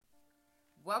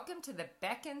Welcome to the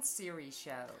Beck and Siri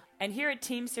Show. And here at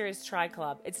Team Serious Tri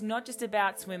Club, it's not just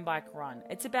about swim, bike, run.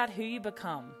 It's about who you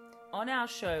become. On our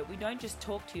show, we don't just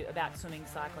talk to you about swimming,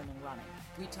 cycling, and running.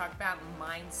 We talk about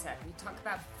mindset. We talk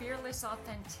about fearless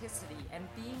authenticity and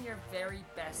being your very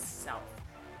best self.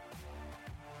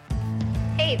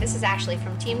 Hey, this is Ashley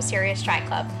from Team Serious Tri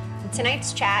Club. In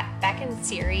tonight's chat, Beck and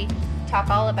Siri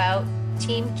talk all about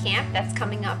team camp that's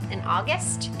coming up in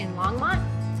August in Longmont,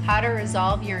 how to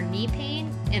resolve your knee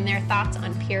pain, and their thoughts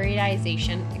on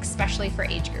periodization, especially for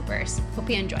age groupers. Hope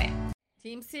you enjoy it.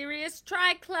 Team Serious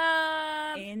Tri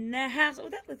Club In the house. Oh,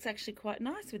 that looks actually quite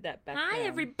nice with that background. Hi,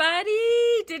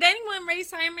 everybody. Did anyone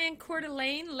race Ironman Coeur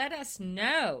d'Alene? Let us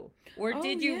know. Or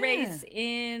did you race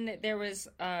in, there was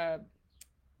a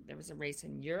race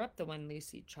in Europe, the one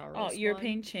Lucy Charles won.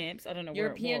 European champs. I don't know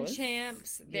European where it was.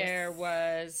 champs. Yes. There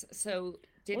was, so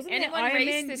did Wasn't anyone there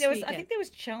race Ironman? this There was, weekend? I think there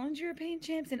was Challenge European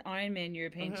champs and Ironman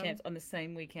European champs on the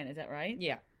same weekend. Is that right?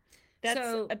 Yeah. That's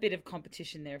So- a bit of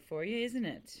competition there for you, isn't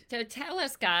it? So tell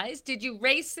us, guys, did you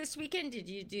race this weekend? Did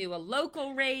you do a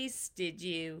local race?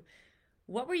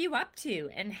 What were you up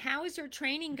to? And how is your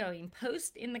training going?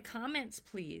 Post in the comments,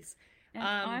 please. And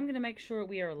I'm going to make sure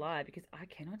we are live because I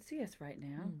cannot see us right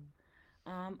now.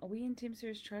 Are we in Team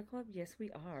Serious Tri Club? Yes,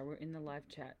 we are. We're in the live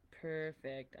chat.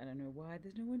 Perfect. I don't know why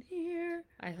there's no one here.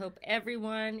 I hope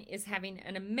everyone is having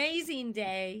an amazing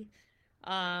day.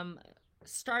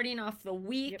 Starting off the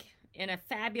week in a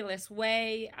fabulous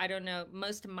way. I don't know,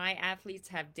 most of my athletes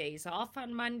have days off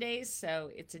on Mondays, so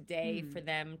it's a day for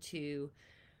them to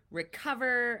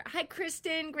recover. Hi,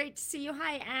 Kristen. Great to see you.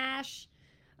 Hi, Ash.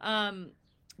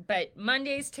 But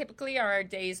Mondays typically are our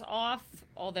days off,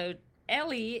 although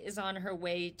Ellie is on her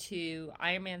way to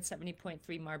Ironman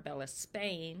 70.3 Marbella,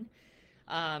 Spain.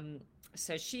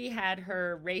 So she had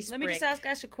her race Let me just ask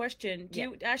Ash a question.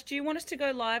 Ash, do you want us to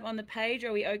go live on the page, or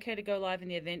are we okay to go live in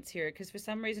the events here? Because for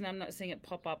some reason I'm not seeing it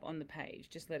pop up on the page.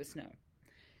 Just let us know.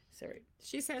 Sorry.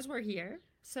 She says we're here.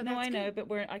 So No, that's I know, good.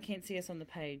 but I can't see us on the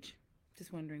page.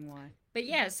 Just wondering why. But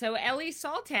yeah, so Ellie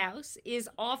Salthouse is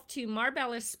off to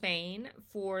Marbella, Spain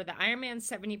for the Ironman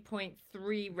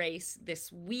 70.3 race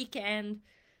this weekend.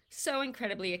 So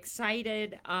incredibly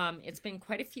excited. It's been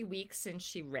quite a few weeks since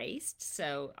she raced,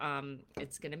 so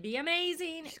it's going to be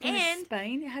amazing. She's going to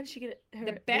Spain? How did she get her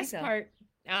The best visa? part,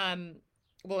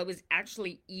 well, it was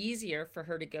actually easier for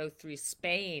her to go through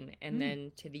Spain and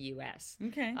then to the U.S.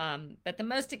 Okay. But the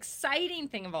most exciting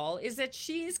thing of all is that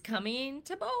she's coming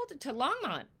to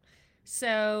Longmont.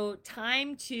 So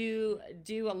time to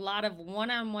do a lot of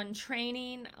one-on-one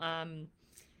training.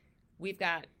 We've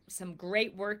got some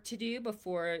great work to do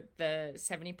before the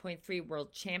 70.3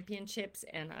 World Championships,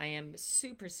 and I am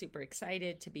super, super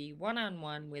excited to be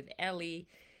one-on-one with Ellie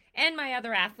and my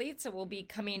other athletes that will be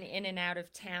coming in and out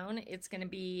of town. It's going to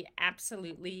be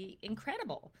absolutely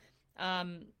incredible.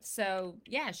 So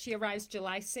yeah, she arrives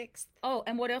July 6th. Oh,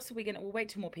 and what else are we going to... We'll wait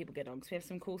till more people get on because we have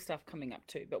some cool stuff coming up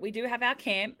too. But we do have our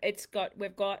camp.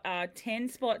 We've got 10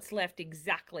 spots left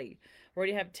exactly. We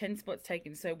already have 10 spots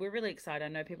taken. So we're really excited. I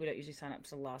know people don't usually sign up to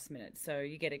the last minute. So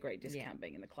you get a great discount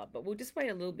being in the club. But we'll just wait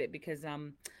a little bit because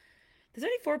there's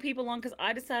only 4 people on because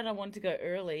I decided I wanted to go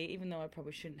early, even though I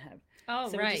probably shouldn't have. Oh,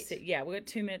 so right. We've got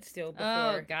 2 minutes still before.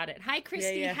 Oh, got it. Hi,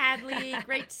 Christy Hadley.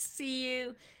 Great to see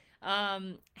you.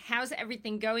 How's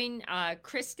everything going?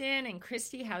 Kristen and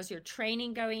Christy, how's your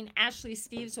training going? Ashley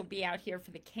Steves will be out here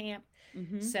for the camp.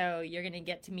 So you're going to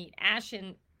get to meet Ash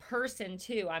in person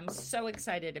too. I'm so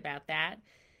excited about that.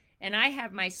 And I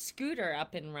have my scooter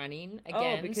up and running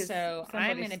again. Because so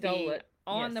I'm going to be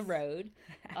on the Yes. road.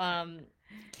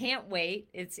 Can't wait.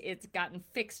 It's gotten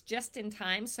fixed just in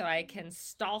time so I can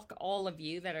stalk all of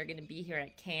you that are going to be here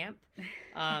at camp.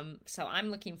 So I'm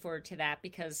looking forward to that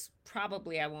because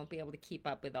probably I won't be able to keep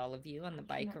up with all of you on the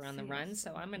bike or on the run.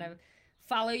 So I'm going to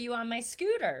follow you on my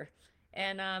scooter.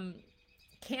 And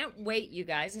can't wait, you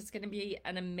guys. It's going to be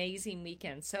an amazing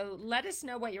weekend. So let us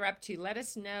know what you're up to. Let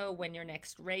us know when your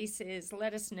next race is.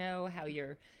 Let us know how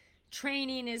your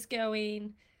training is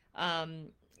going.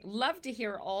 Love to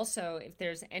hear also if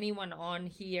there's anyone on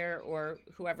here or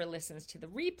whoever listens to the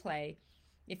replay.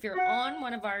 If you're on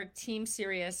one of our Team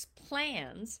Serious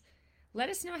plans, let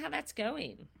us know how that's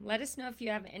going. Let us know if you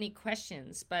have any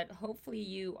questions, but hopefully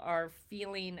you are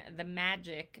feeling the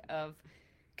magic of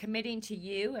committing to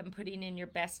you and putting in your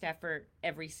best effort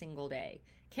every single day.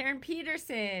 Karen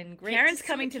Peterson, great. Karen's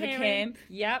coming to the camp.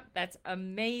 Yep, that's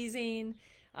amazing.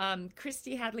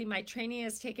 Christy Hadley, my training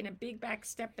has taken a big back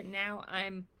step, but now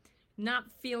I'm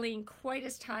not feeling quite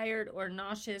as tired or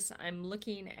nauseous. I'm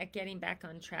looking at getting back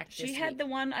on track this She had week. the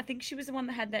one, I think she was the one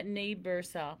that had that knee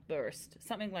burst,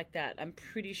 something like that. I'm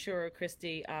pretty sure,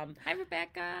 Christy. Hi,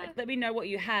 Rebecca. Let me know what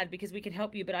you had because we can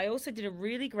help you. But I also did a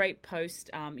really great post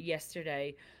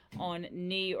yesterday on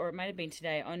knee, or it might have been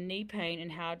today, on knee pain and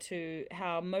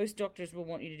how most doctors will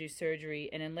want you to do surgery,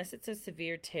 and unless it's a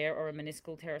severe tear or a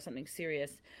meniscal tear or something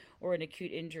serious or an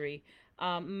acute injury,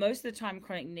 most of the time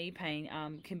chronic knee pain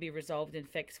can be resolved and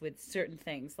fixed with certain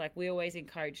things. Like we always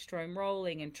encourage strome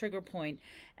rolling and trigger point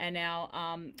and now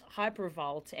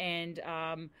hypervolt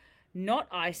and not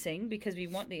icing because we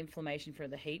want the inflammation for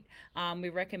the heat. We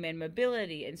recommend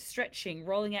mobility and stretching,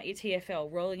 rolling out your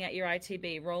TFL, rolling out your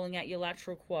ITB, rolling out your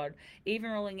lateral quad,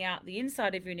 even rolling out the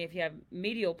inside of your knee if you have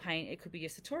medial pain. It could be your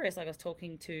sartorius, like I was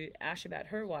talking to Ash about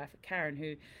her wife, Karen,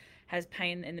 who has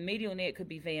pain in the medial knee. It could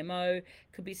be VMO,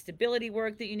 could be stability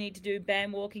work that you need to do,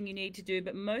 band walking you need to do.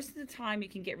 But most of the time you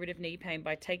can get rid of knee pain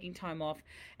by taking time off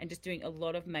and just doing a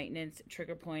lot of maintenance,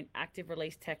 trigger point, active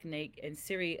release technique. And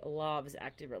Siri loves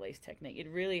active release technique. It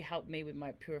really helped me with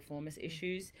my piriformis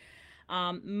issues.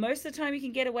 Most of the time you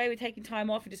can get away with taking time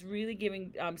off and just really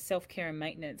giving self-care and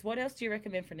maintenance. What else do you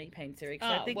recommend for knee pain, Siri?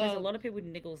 Because I think there's a lot of people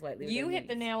with niggles lately. You hit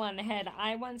the nail on the head.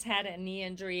 I once had a knee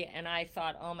injury and I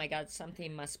thought, oh my God,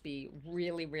 something must be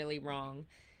really, really wrong.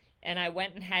 And I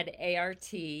went and had ART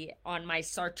on my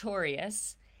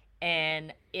sartorius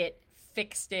and it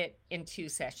fixed it in 2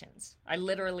 sessions. I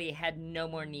literally had no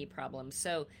more knee problems.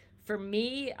 So for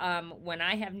me, when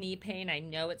I have knee pain, I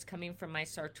know it's coming from my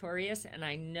sartorius, and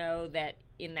I know that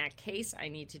in that case, I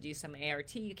need to do some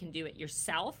ART. You can do it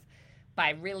yourself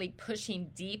by really pushing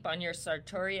deep on your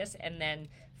sartorius and then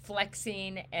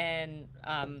flexing and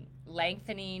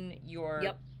lengthening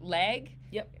your leg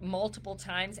multiple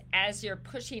times as you're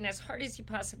pushing as hard as you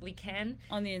possibly can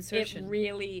on the insertion. It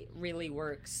really, really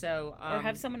works. So or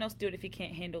have someone else do it if you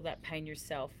can't handle that pain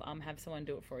yourself. Have someone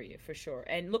do it for you for sure.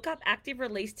 And look up active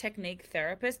release technique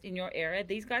therapist in your area.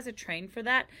 These guys are trained for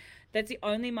that. That's the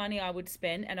only money I would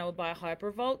spend, and I would buy a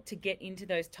hypervolt to get into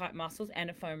those tight muscles and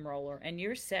a foam roller, and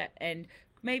you're set. And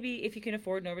maybe if you can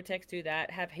afford Norvatex, do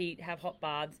that. Have heat, have hot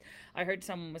baths. I heard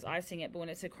someone was icing it, but when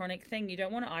it's a chronic thing, you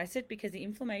don't want to ice it because the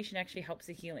inflammation actually helps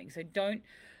the healing. So don't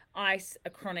ice a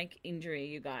chronic injury,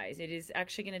 you guys. It is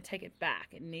actually going to take it back.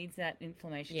 It needs that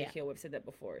inflammation to heal. We've said that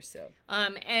before. So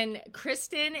and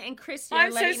Kristen and Christy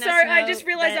I'm so sorry. I just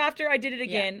realized after I did it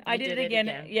again. I did it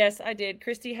again. Yes, I did.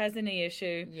 Christy has a knee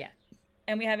issue. Yeah.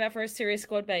 And we have our first serious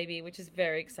squad baby, which is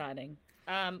very exciting.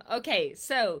 Okay,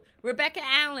 so Rebecca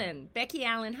Allen, Becky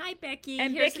Allen. Hi, Becky.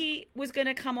 And Becky was going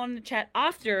to come on the chat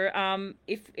after,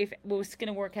 if it was going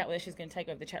to work out whether she's going to take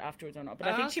over the chat afterwards or not. But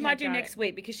I think she might do next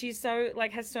week because she's so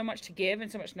has so much to give and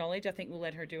so much knowledge. I think we'll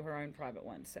let her do her own private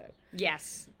one. So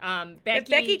yes,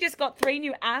 Becky just got 3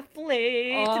 new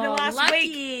athletes in the last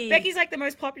week. Becky's like the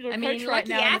most popular coach right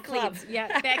now in the club.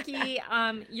 Yeah, Becky,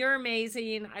 you're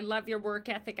amazing. I love your work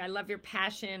ethic. I love your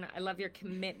passion. I love your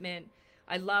commitment.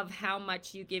 I love how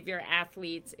much you give your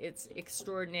athletes. It's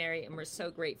extraordinary, and we're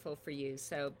so grateful for you.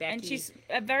 So, Becky. And she's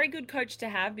a very good coach to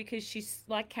have because she's,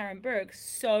 like Karen Burke,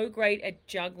 so great at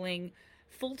juggling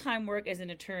full-time work as an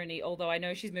attorney, although I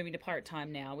know she's moving to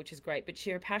part-time now, which is great. But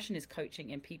her passion is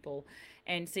coaching and people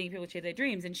and seeing people achieve their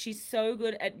dreams. And she's so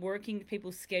good at working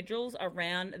people's schedules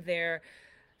around their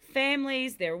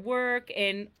families, their work,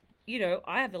 and you know,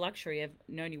 I have the luxury of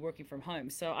Noni working from home,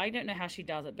 so I don't know how she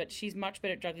does it, but she's much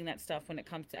better at juggling that stuff when it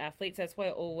comes to athletes. That's why I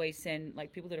always send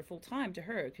like people that are full time to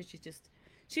her because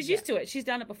she's used to it. She's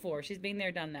done it before. She's been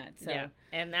there, done that. So. Yeah,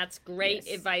 and that's great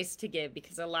advice to give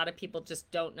because a lot of people just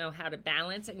don't know how to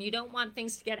balance, and you don't want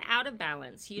things to get out of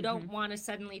balance. You don't want to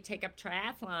suddenly take up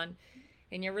triathlon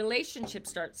and your relationship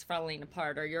starts falling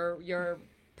apart or your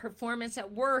performance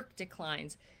at work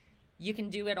declines. You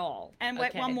can do it all. And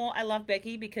wait, one more. I love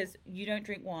Becky because you don't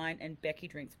drink wine and Becky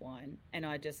drinks wine. And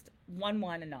I just, 1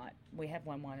 wine a night. We have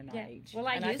 1 wine a night each. Well,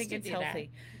 I think it's healthy.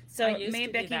 So me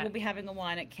and Becky will be having a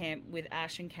wine at camp with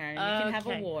Ash and Karen. You can have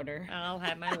a water. I'll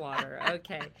have my water.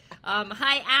 Okay.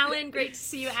 Hi, Alan. Great to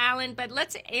see you, Alan. But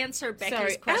let's answer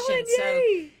Becky's question.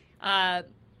 Alan, so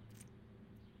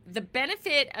the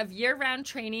benefit of year-round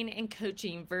training and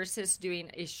coaching versus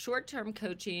doing a short-term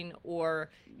coaching or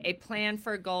a plan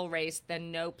for a goal race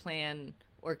than no plan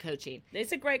or coaching?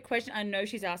 It's a great question. I know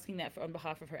she's asking that on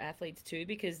behalf of her athletes too,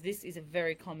 because this is a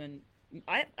very common,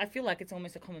 I feel like it's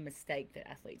almost a common mistake that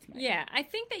athletes make. Yeah, I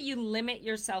think that you limit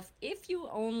yourself if you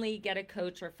only get a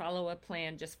coach or follow a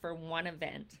plan just for one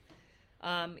event.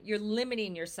 You're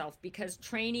limiting yourself because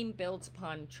training builds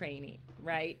upon training,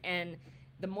 right? And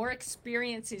the more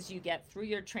experiences you get through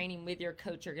your training with your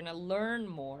coach, you're going to learn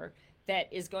more that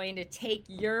is going to take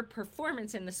your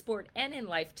performance in the sport and in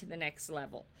life to the next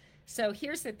level. So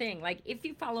here's the thing, like if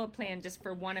you follow a plan just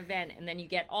for one event and then you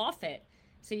get off it,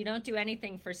 so you don't do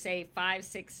anything for say 5,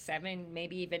 6, 7,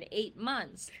 maybe even 8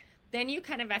 months, then you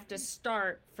kind of have to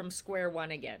start from square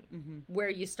one again, where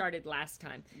you started last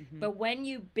time. But when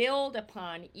you build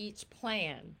upon each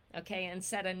plan, okay, and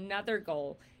set another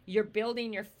goal, you're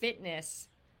building your fitness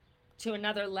to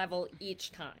another level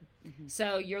each time.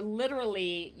 So you're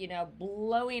literally, you know,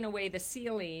 blowing away the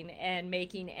ceiling and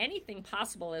making anything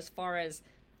possible as far as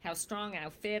how strong,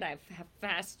 how fit, how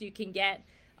fast you can get.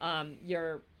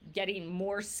 You're getting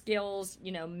more skills,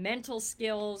 you know, mental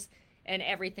skills and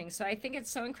everything. So I think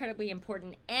it's so incredibly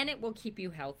important, and it will keep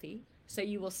you healthy. So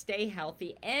you will stay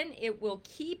healthy, and it will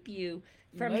keep you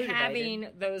from Motivated. having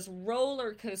those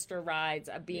roller coaster rides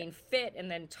of being fit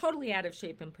and then totally out of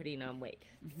shape and putting on weight.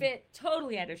 Fit,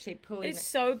 totally out of shape, pulling. It's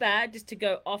so bad just to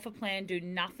go off a plan, do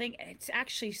nothing. It's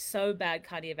actually so bad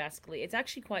cardiovascularly. It's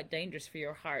actually quite dangerous for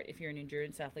your heart if you're an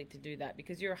endurance athlete to do that,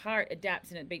 because your heart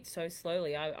adapts and it beats so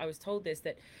slowly. I was told this,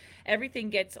 that everything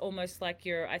gets almost like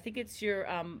I think it's your,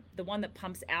 the one that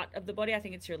pumps out of the body, I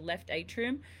think it's your left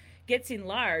atrium, gets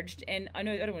enlarged. And I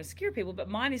know I don't want to scare people, but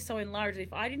mine is so enlarged that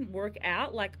if I didn't work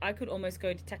out, like I could almost go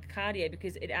into tachycardia,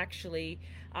 because it actually,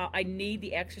 I need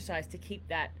the exercise to keep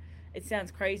that. It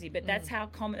sounds crazy, but that's how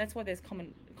common, that's why there's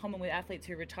common with athletes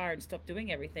who retire and stop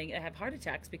doing everything. They have heart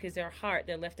attacks because their heart,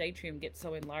 their left atrium gets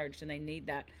so enlarged, and they need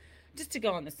that. Just to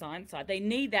go on the science side, they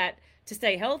need that to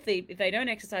stay healthy. If they don't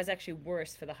exercise, actually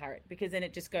worse for the heart, because then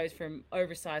it just goes from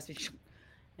oversized to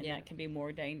and that can be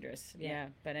more dangerous.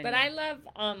 But anyway. But I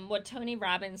love what Tony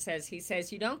Robbins says. He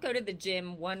says, you don't go to the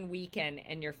gym one weekend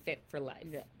and you're fit for life.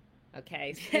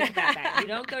 Okay, so think about that. You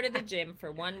don't go to the gym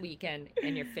for one weekend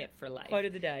and you're fit for life. Quote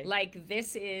of the day. Like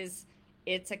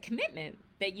it's a commitment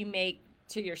that you make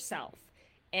to yourself.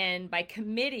 And by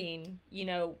committing, you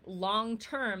know, long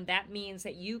term, that means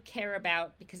that you care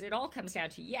about, because it all comes down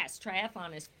to, yes,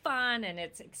 triathlon is fun and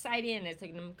it's exciting and it's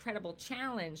an incredible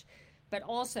challenge, but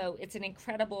also it's an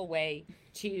incredible way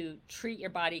to treat your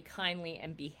body kindly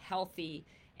and be healthy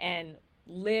and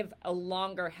live a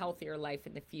longer, healthier life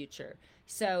in the future.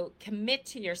 So commit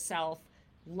to yourself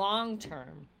long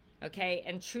term, okay,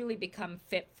 and truly become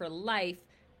fit for life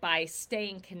by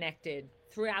staying connected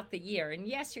throughout the year. And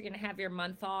yes, you're going to have your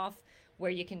month off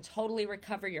where you can totally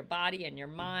recover your body and your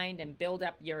mind and build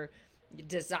up your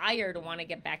desire to want to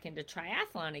get back into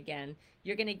triathlon again.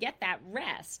 You're going to get that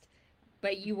rest,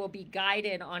 but you will be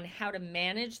guided on how to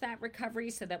manage that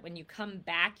recovery so that when you come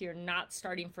back, you're not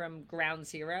starting from ground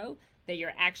zero, that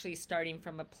you're actually starting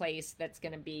from a place that's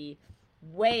going to be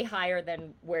way higher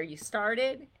than where you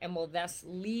started, and will thus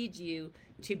lead you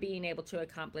to being able to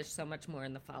accomplish so much more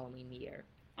in the following year.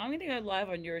 I'm going to go live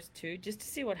on yours too, just to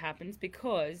see what happens,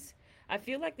 because I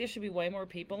feel like there should be way more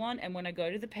people on, and when I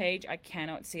go to the page, I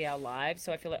cannot see our live,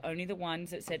 so I feel like only the ones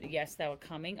that said yes, they were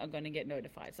coming are going to get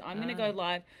notified. So I'm going to go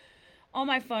live on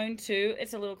my phone too.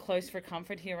 It's a little close for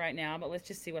comfort here right now, but let's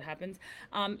just see what happens.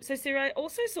 So Sarah, I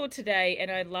also saw today,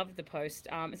 and I loved the post.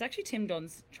 It's actually Tim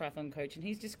Don's triathlon coach, and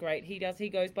he's just great. He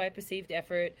goes by perceived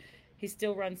effort. He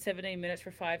still runs 17 minutes for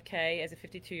 5K as a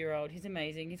 52-year-old. He's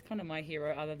amazing. He's kind of my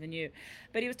hero other than you.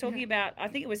 But he was talking about, I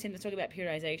think it was him that was talking about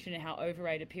periodization and how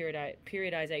overrated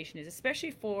periodization is,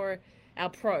 especially for our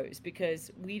pros,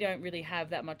 because we don't really have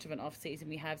that much of an off season.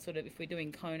 We have sort of, if we're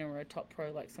doing Kona or a top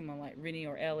pro like someone like Rinny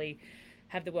or Ellie,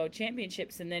 have the world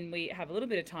championships, and then we have a little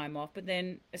bit of time off. But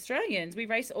then Australians, we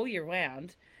race all year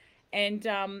round. And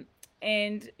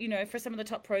you know, for some of the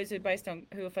top pros who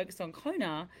are focused on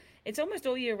Kona, it's almost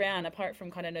all year round, apart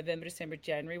from kind of November, December,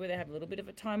 January, where they have a little bit of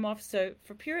a time off. So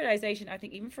for periodization, I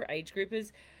think even for age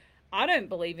groupers, I don't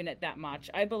believe in it that much.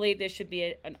 I believe there should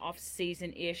be an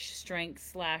off-season-ish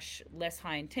strength / less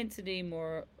high intensity,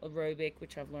 more aerobic,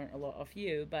 which I've learned a lot off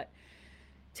you. But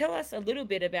tell us a little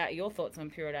bit about your thoughts on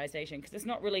periodization, because it's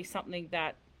not really something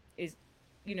that is,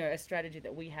 you know, a strategy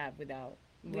that we have with our...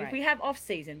 Right. We have off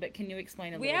season, but can you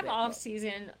explain a little bit? We have off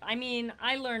season. I mean,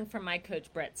 I learned from my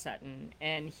coach, Brett Sutton,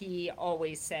 and he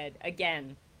always said,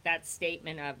 again, that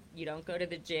statement of you don't go to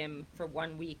the gym for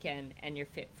one weekend and you're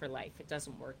fit for life. It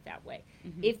doesn't work that way.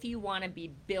 If you want to be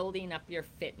building up your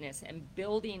fitness and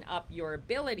building up your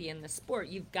ability in the sport,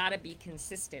 you've got to be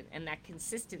consistent. And that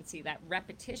consistency, that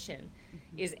repetition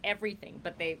is everything.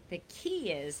 But the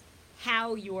key is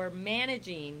how you're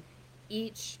managing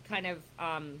each kind of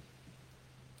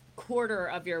quarter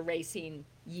of your racing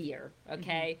year,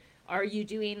 okay? Are you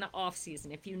doing the off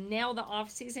season? If you nail the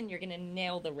off season, you're going to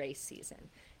nail the race season.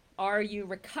 Are you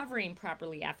recovering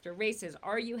properly after races?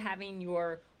 Are you having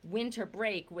your winter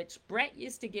break, which Brett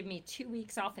used to give me 2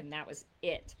 weeks off, and that was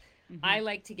it. I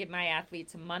like to give my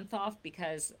athletes a month off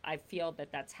because I feel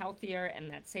that that's healthier and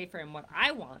that's safer. And what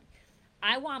I want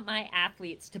my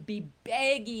athletes to be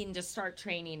begging to start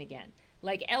training again.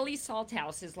 Like Ellie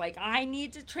Salthouse is like, I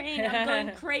need to train. I'm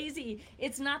going crazy.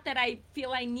 It's not that I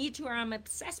feel I need to or I'm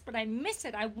obsessed, but I miss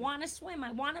it. I want to swim.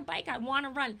 I want to bike. I want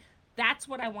to run. That's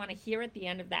what I want to hear at the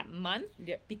end of that month.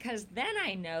 Yep. Because then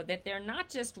I know that they're not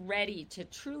just ready to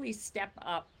truly step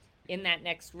up in that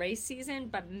next race season,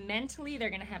 but mentally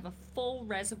they're going to have a full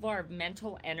reservoir of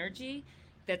mental energy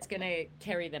that's going to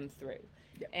carry them through.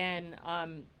 Yep. And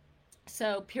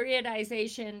so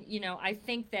periodization, I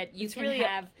think that you can really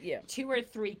have 2 or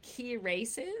 3 key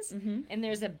races, and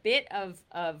there's a bit of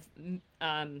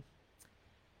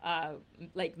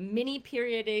like mini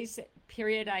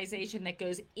periodization that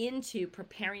goes into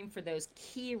preparing for those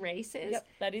key races. Yep,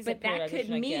 that is. But that could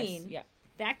mean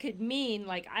that could mean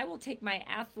like I will take my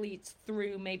athletes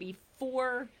through maybe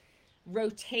 4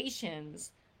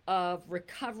 rotations of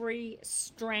recovery,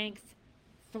 strength,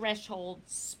 threshold,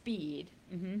 speed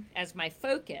as my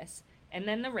focus, and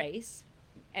then the race,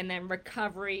 and then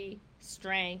recovery,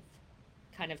 strength,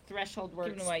 kind of threshold work,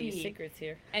 giving away speed. your secrets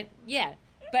here. And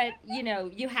but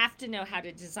you have to know how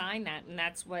to design that, and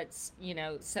that's what's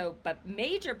but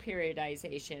major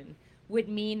periodization would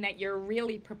mean that you're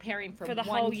really preparing for the one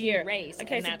whole key year race.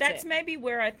 Okay, and so that's maybe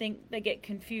where I think they get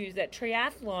confused, that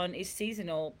triathlon is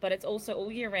seasonal, but it's also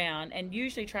all year round, and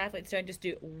usually triathletes don't just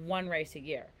do one race a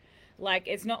year. Like,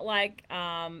 it's not like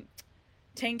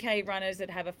 10K runners that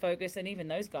have a focus, and even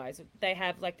those guys, they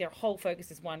have like their whole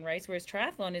focus is one race, whereas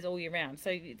triathlon is all year round.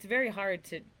 So it's very hard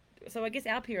to, so I guess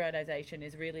our periodization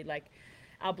is really like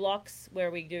our blocks where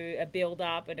we do a build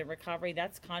up and a recovery.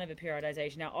 That's kind of a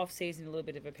periodization. Our off season, a little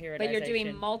bit of a periodization. But you're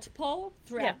doing multiple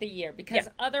throughout the year, because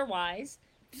otherwise,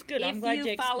 it's good. If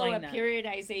you follow a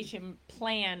periodization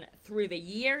plan through the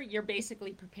year, you're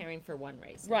basically preparing for one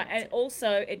race. Right, and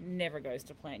also it never goes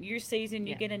to plan. Your season,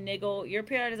 you get a niggle. Your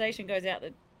periodization goes out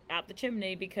the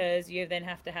chimney because you then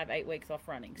have to have 8 weeks off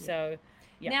running. So.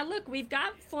 Yeah. Now look, we've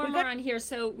got former on here,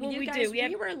 so you guys,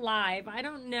 we were live. I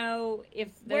don't know if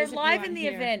we're live in the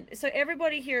event. So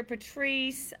everybody here,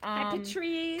 Patrice, hi,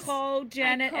 Patrice, Cole,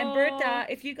 Janet, and Bertha.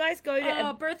 If you guys go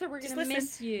to Bertha, we're gonna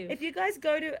miss you. If you guys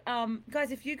go to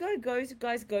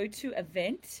go to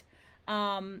events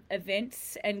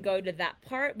and go to that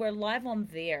part, we're live on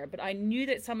there. But I knew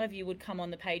that some of you would come on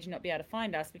the page and not be able to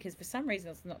find us because for some reason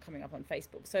it's not coming up on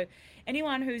Facebook. So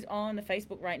anyone who's on the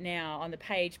Facebook right now on the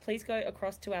page, please go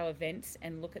across to our events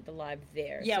and look at the live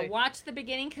there. Yeah, so, watch the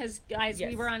beginning because guys,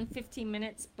 we were on 15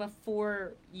 minutes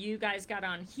before you guys got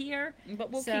on here.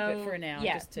 But we'll keep it for now.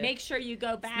 Yeah, just to make sure you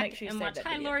go back and watch.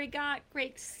 Hi, Lori Gott.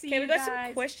 Great to see you guys. Okay, we got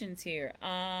some questions here.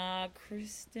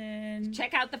 Kristen.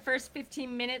 Check out the first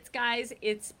 15 minutes, guys.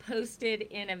 It's posted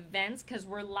in events because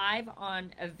we're live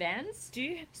on events.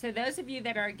 So those of you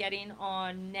that are getting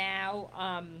on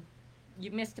now,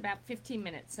 you missed about 15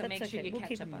 minutes. So make sure you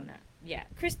catch up on that. Yeah.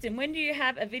 Kristen, when do you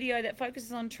have a video that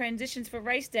focuses on transitions for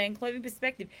race day and clothing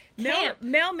perspective?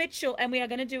 Mel Mitchell, and we are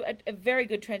going to do a very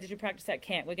good transition practice at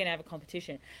camp. We're going to have a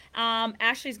competition.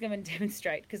 Ashley's going to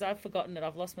demonstrate because I've forgotten that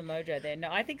I've lost my mojo there. No,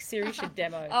 I think Siri should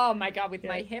demo. Oh my God, with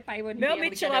my hip, I wouldn't Mel be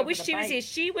able Mitchell, to get I over wish the she was bike. here.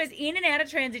 She was in and out of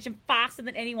transition faster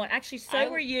than anyone. Actually,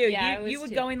 so were you. Yeah, you were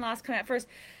going last, come out first.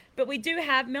 But we do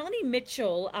have Melanie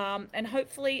Mitchell, and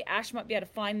hopefully Ash might be able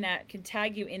to find that, can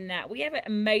tag you in that. We have an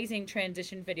amazing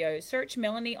transition video. Search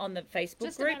Melanie on the Facebook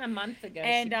Just group. about a month ago.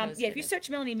 And if you search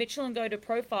Melanie Mitchell and go to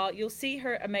profile, you'll see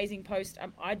her amazing post.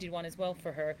 I did one as well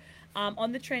for her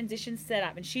on the transition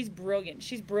setup, and she's brilliant.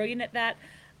 She's brilliant at that.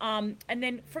 And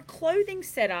then for clothing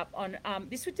setup, on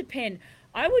this would depend.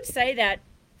 I would say that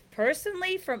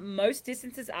personally, for most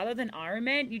distances other than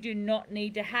Ironman, you do not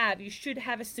need to have. You should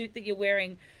have a suit that you're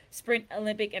wearing sprint,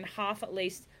 Olympic, and half at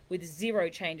least with 0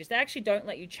 changes. They actually don't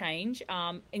let you change.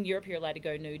 In Europe, you're allowed to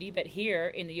go nudie, but here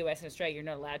in the US and Australia, you're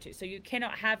not allowed to. So you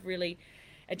cannot have really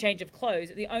a change of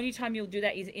clothes. The only time you'll do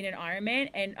that is in an Ironman.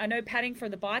 And I know padding for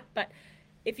the bike, but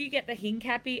if you get the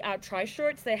Hincapi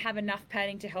tri-shorts, they have enough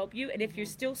padding to help you. And if you're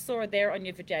still sore there on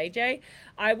your vajayjay,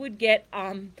 I would get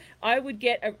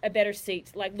a better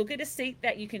seat. Like, look at a seat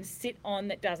that you can sit on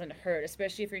that doesn't hurt,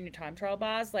 especially if you're in your time trial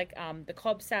bars, like the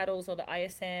Cobb saddles or the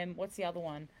ISM. What's the other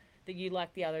one that you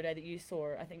liked the other day that you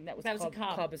saw? I think that was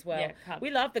Cobb as well. Yeah, Cobb.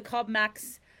 We love the Cobb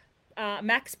Max,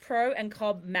 Max Pro and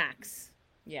Cobb Max.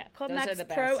 Yeah, Cobb those Max are the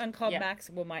best. Pro and Cobb Max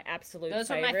were my absolute Those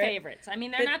favorite. are my favorites. I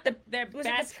mean, they're not their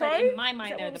best, but in my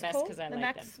mind, they're the best because I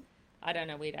like them. I don't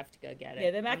know. We'd have to go get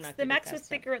it. Yeah, I'm not the good Max at was that stuff.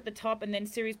 thicker at the top, and then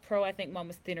Series Pro, I think one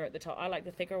was thinner at the top. I like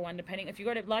the thicker one, depending. If you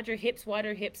got larger hips,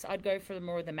 wider hips, I'd go for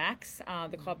the Max,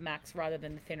 the Cobb Max, rather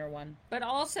than the thinner one. But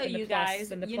also, And the you plus,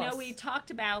 guys, and the you know, plus. we talked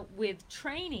about with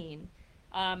training,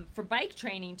 for bike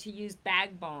training to use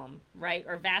bag balm, right?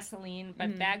 Or Vaseline,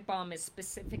 but bag balm is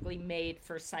specifically made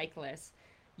for cyclists.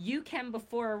 You can,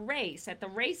 before a race, at the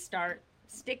race start,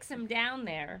 stick some down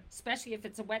there, especially if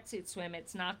it's a wetsuit swim,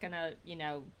 it's not going to,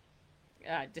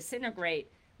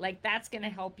 disintegrate. Like, that's going to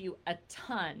help you a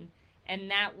ton. And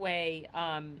that way,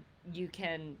 you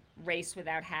can race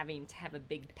without having to have a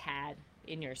big pad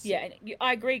in your suit. Yeah, and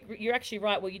I agree. You're actually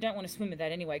right. Well, you don't want to swim with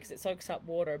that anyway because it soaks up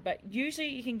water. But usually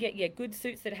you can get good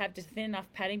suits that have just thin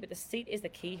enough padding. But the seat is the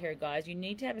key here, guys. You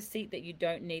need to have a seat that you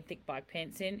don't need thick bike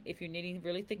pants in. If you're needing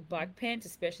really thick bike pants,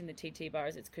 especially in the TT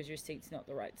bars, it's because your seat's not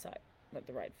the right side, not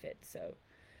the right fit. So,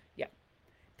 yeah,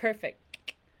 perfect.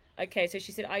 Okay, so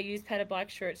she said, I use padded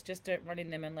bike shorts, just don't run in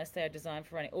them unless they are designed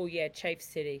for running. Oh, yeah, Chafe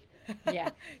City. Yeah.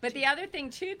 But the other thing,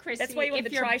 too, Chrissy, That's why you want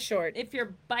the tri-short. If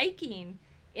you're biking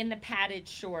in the padded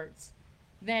shorts,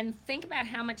 then think about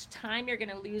how much time you're going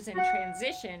to lose in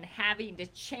transition having to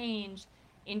change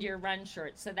into your run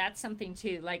shorts. So that's something,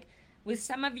 too. Like, with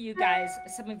some of you guys,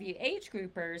 some of you age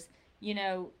groupers,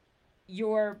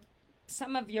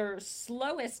 some of your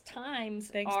slowest times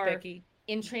are Becky.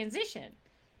 in transition.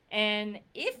 And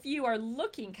if you are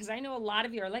looking, because I know a lot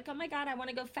of you are like, oh my God, I want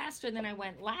to go faster than I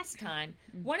went last time.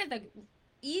 One of the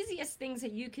easiest things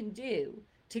that you can do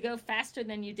to go faster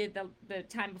than you did the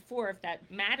time before, if that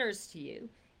matters to you,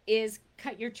 is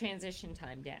cut your transition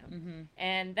time down.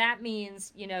 And that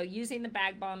means, using the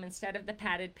bag balm instead of the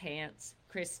padded pants,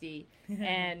 Christy.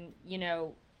 And,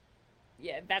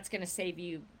 that's going to save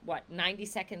you, 90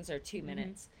 seconds or 2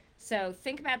 minutes. So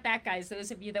think about that, guys.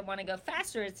 Those of you that want to go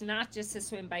faster, it's not just to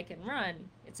swim, bike, and run.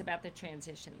 It's about the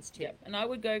transitions, too. Yep. And I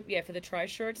would go, for the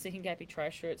tri-shorts, the Hingapi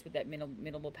tri-shorts with that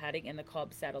minimal padding and the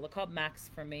Cobb saddle. The Cobb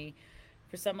Max for me,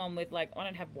 for someone with, I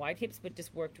don't have wide hips, but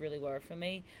just worked really well for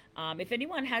me. If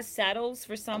anyone has saddles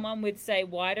for someone with, say,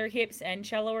 wider hips and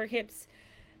shallower hips,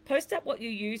 post up what you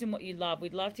use and what you love.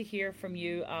 We'd love to hear from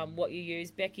you what you use.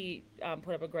 Becky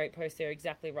put up a great post there,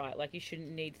 exactly right. Like, you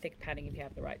shouldn't need thick padding if you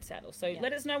have the right saddle. So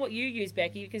let us know what you use,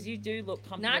 Becky, because you do look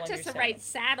comfortable. Not just the right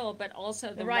saddle, but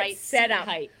also the right setup.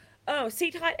 Seat height. Oh,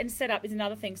 seat height and setup is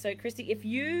another thing. So, Christy, if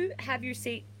you have your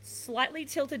seat slightly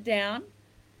tilted down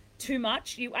too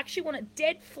much, you actually want it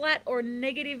dead flat or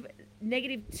negative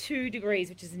 2 degrees,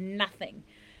 which is nothing.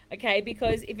 Okay,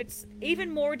 because if it's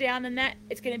even more down than that,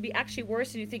 it's going to be actually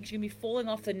worse than you think. You're going to be falling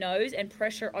off the nose and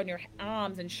pressure on your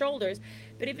arms and shoulders.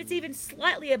 But if it's even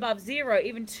slightly above 0,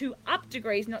 even 2 up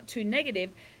degrees, not too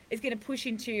negative, it's going to push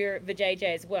into your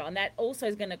vajayjay as well. And that also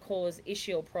is going to cause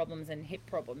ischial problems and hip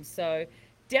problems. So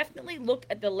definitely look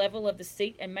at the level of the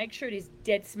seat and make sure it is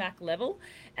dead smack level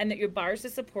and that your bars are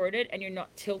supported and you're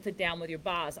not tilted down with your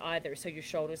bars either, so your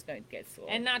shoulders don't get sore.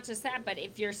 And not just that, but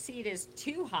if your seat is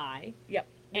too high, it's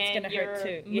going to hurt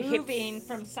too. You're moving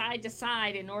from side to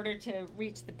side in order to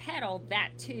reach the pedal, that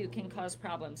too can cause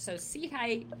problems. So seat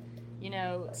height,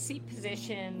 seat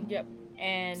position,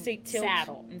 and seat tilt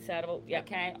saddle. And saddle,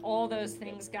 Okay, all those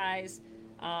things, guys.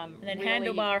 And then really,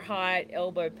 handlebar height,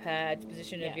 elbow pads,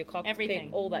 position of your cockpit, everything,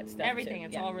 all that stuff. Everything,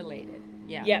 it's all related.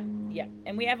 Yeah.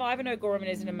 And we have Ivan O'Gorman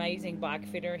is an amazing bike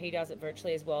fitter. He does it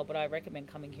virtually as well, but I recommend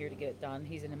coming here to get it done.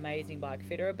 He's an amazing bike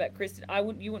fitter. But Kristen,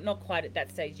 you would not quite at that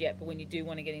stage yet, but when you do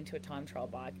want to get into a time trial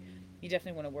bike, you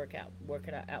definitely want to work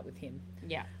it out with him.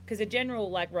 Yeah. Because the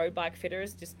general road bike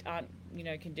fitters just aren't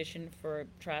conditioned for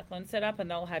triathlon setup, and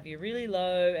they'll have you really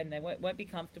low, and they won't be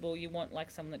comfortable. You want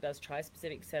someone that does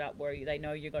tri-specific setup where they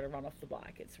know you got to run off the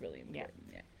bike. It's really important.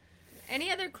 Yeah. Any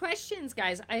other questions,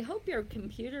 guys? I hope your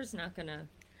computer's not gonna.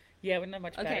 Yeah, we don't have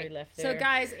much battery left there. So,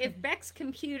 guys, if Beck's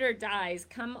computer dies,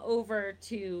 come over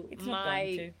to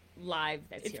my live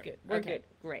that's it's here. Good. We're good.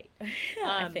 Great.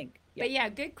 I think. But yeah,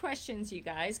 good questions, you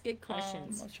guys. Good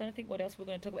questions. I was trying to think what else we're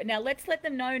going to talk about. Now, let's let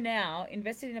them know now.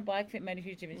 Invested in a bike fit made a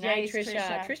huge difference. Nice, Yay,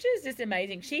 Trisha. Trisha is just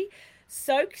amazing. She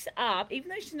soaks up, even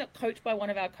though she's not coached by one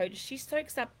of our coaches, she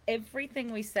soaks up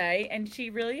everything we say, and she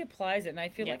really applies it. And I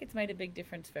feel like it's made a big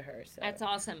difference for her. So that's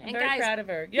awesome. I'm very proud of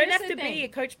her. You don't have to be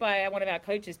coached by one of our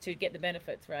coaches to get the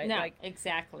benefits, right? No,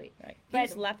 exactly. Right. But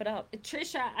just lap it up.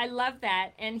 Trisha, I love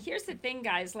that. And here's the thing,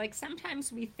 guys.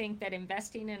 Sometimes we think that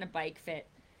investing in a bike fit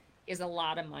is a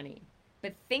lot of money,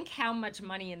 but think how much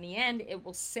money in the end it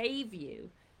will save you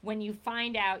when you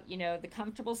find out, the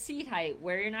comfortable seat height,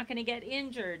 where you're not going to get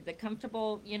injured, the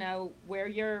comfortable, where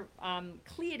your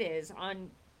cleat is on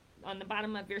on the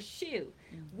bottom of your shoe.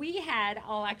 We had,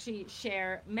 I'll actually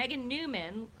share, Megan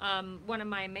Newman, one of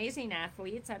my amazing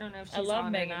athletes. I don't know if she's I love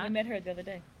on Megan. or not. We met her the other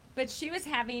day. But she was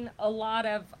having a lot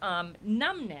of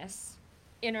numbness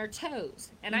in her toes.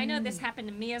 And I know this happened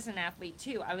to me as an athlete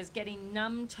too. I was getting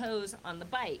numb toes on the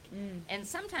bike. And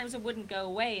sometimes it wouldn't go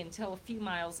away until a few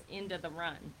miles into the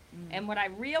run. And what I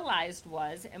realized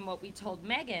was, and what we told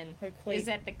Megan, is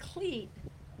that the cleat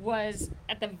was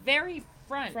at the very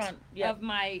front yep. of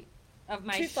my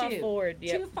Too shoe. far forward.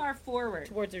 Yep. Too far forward.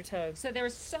 Towards her toes. So there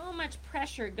was so much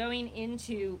pressure going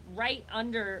into right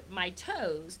under my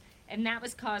toes, and that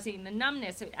was causing the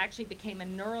numbness. It actually became a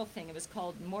neural thing. It was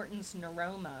called Morton's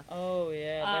neuroma. Oh,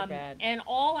 yeah, they're bad. And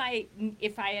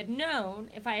if I had known,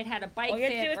 if I had had a bike All you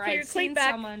have to do fit is or put your I'd cleat seen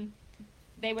back. someone,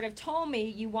 they would have told me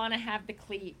you want to have the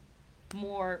cleat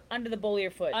more under the ball of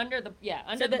your foot. under the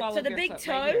ball So of the your big foot,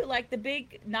 toe, right here. like the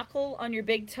big knuckle on your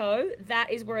big toe, that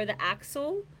is where the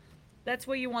axle, that's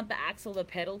where you want the axle, the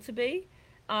pedal to be.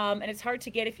 And it's hard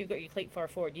to get if you've got your cleat far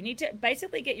forward. You need to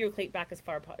basically get your cleat back as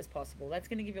far as possible. That's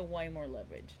going to give you way more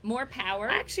leverage. More power.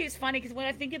 Actually, it's funny because when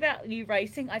I think about you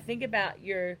racing, I think about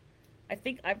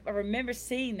I remember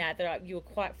seeing that you were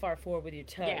quite far forward with your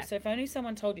toes. Yeah. So if only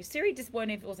someone told you. Siri just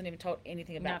wasn't even told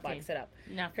anything about Nothing. bike setup.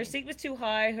 Nothing. Her seat was too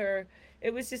high.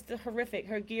 It was just horrific.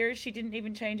 Her gears, she didn't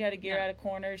even change out of gear No. out of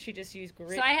corners. She just used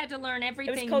grit. So I had to learn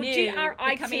everything called new GRIT.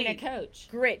 becoming a coach.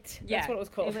 Grit. Yeah, That's what it was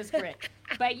called. It was grit.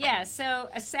 But yeah, so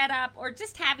a setup or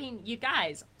just having you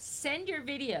guys send your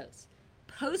videos,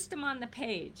 post them on the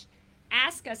page.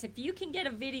 Ask us if you can get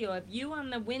a video of you on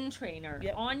the wind trainer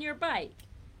Yep. on your bike,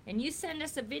 and you send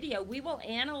us a video. We will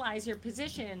analyze your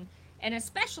position, and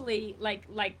especially like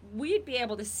we'd be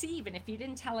able to see even if you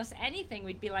didn't tell us anything.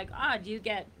 We'd be like, do you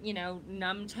get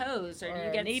numb toes or do you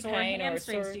Or get knee sore pain or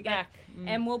hamstrings? sore Do you get, back.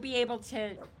 and we'll be able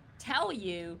to tell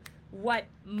you what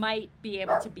might be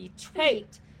able to be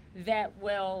tweaked that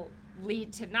will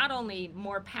lead to not only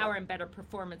more power and better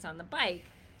performance on the bike,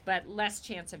 but less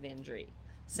chance of injury.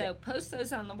 So post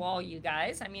those on the wall, you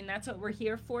guys. I mean, that's what we're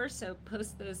here for, so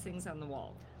post those things on the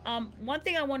wall. One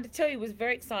thing I wanted to tell you was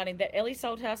very exciting that Ellie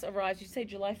Salthouse arrives, you say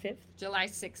July 5th? July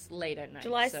 6th, late at night.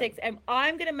 July 6th. And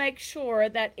I'm going to make sure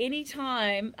that any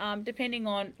time, depending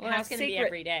on That's going to be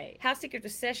every day. how secret the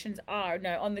sessions are,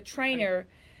 on the trainer,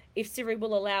 if Siri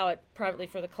will allow it privately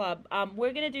for the club,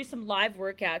 we're going to do some live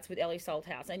workouts with Ellie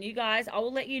Salthouse. And you guys, I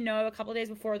will let you know a couple of days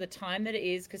before the time that it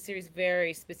is, because Siri's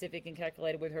very specific and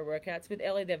calculated with her workouts. With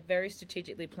Ellie, they're very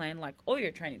strategically planned, like all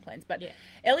your training plans. But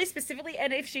Ellie specifically,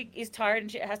 and if she is tired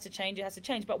and she has to change, it has to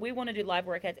change. But we want to do live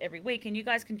workouts every week, and you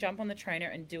guys can jump on the trainer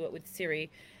and do it with Siri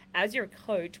as your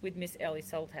coach with Miss Ellie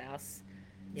Salthouse.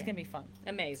 It's going to be fun.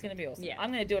 Amazing. It's going to be awesome. Yeah. I'm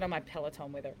going to do it on my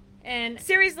Peloton with her. And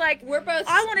Siri's like, we're both.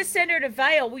 I want to send her to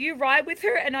Vale. Will you ride with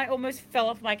her? And I almost fell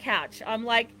off my couch. I'm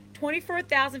like,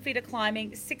 24,000 feet of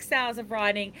climbing, 6 hours of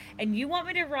riding, and you want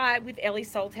me to ride with Ellie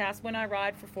Salthouse when I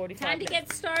ride for 45 Time to minutes?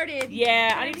 get started. Yeah,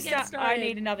 Time I need to to get start. I started.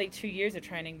 need another 2 years of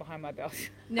training behind my belt.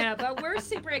 No, but we're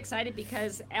super excited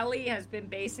because Ellie has been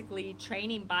basically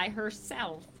training by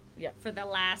herself for the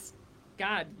last,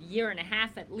 year and a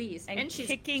half at least. And she's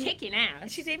kicking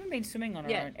ass. She's even been swimming on her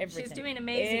own. Everything. She's doing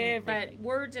amazing. But Everything.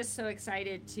 we're just so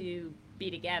excited to be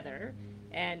together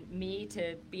and me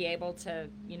to be able to,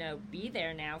 be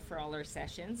there now for all her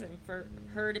sessions and for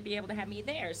her to be able to have me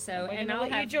there. So, and I'll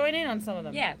let have you join in on some of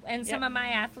them. Yeah, and some of my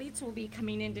athletes will be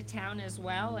coming into town as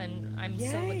well, and I'm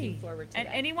so looking forward to and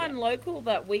that. anyone local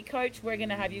that we coach, we're going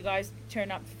to have you guys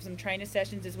turn up for some trainer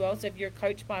sessions as well. So if you're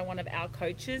coached by one of our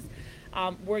coaches,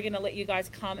 we're going to let you guys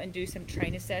come and do some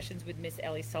trainer sessions with Miss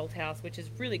Ellie Salthouse, which is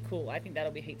really cool. I think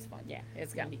that'll be heaps fun. Yeah,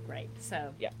 it's going to be great.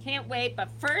 So can't wait. But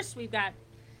first, we've got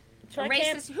Try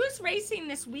races. Who's racing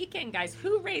this weekend, guys?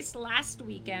 Who raced last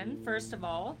weekend, first of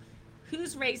all?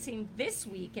 Who's racing this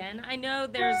weekend? I know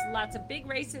there's lots of big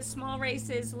races, small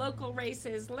races, local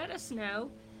races. Let us know.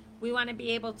 We want to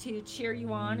be able to cheer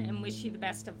you on and wish you the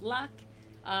best of luck.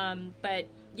 But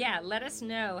yeah, let us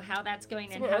know how that's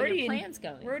going and how your plan's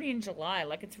going. We're already in July.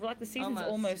 Like it's like the season's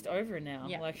almost over now.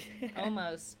 Yeah, like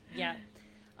almost. Yeah.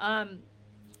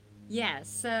 Yeah.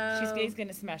 So she's going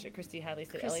to smash it. Christy Hadley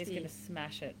said Ellie's going to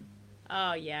smash it.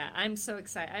 Oh yeah, I'm so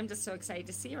excited. I'm just so excited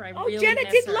to see her. I Oh, really Jenna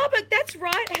miss did her. Lubbock. That's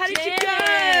right. How did you Jen!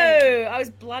 go? I was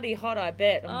bloody hot, I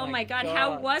bet. Oh my God,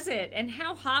 how was it? And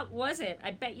how hot was it?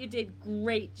 I bet you did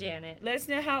great, Janet. Let us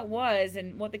know how it was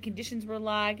and what the conditions were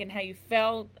like and how you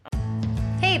felt.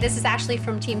 Hey, this is Ashley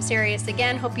from Team Serious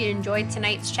again. Hope you enjoyed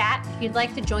tonight's chat. If you'd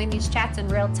like to join these chats in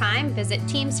real time, visit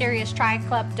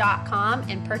teamserioustriclub.com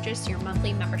and purchase your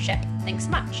monthly membership. Thanks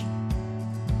so much.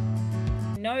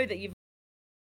 Know that you've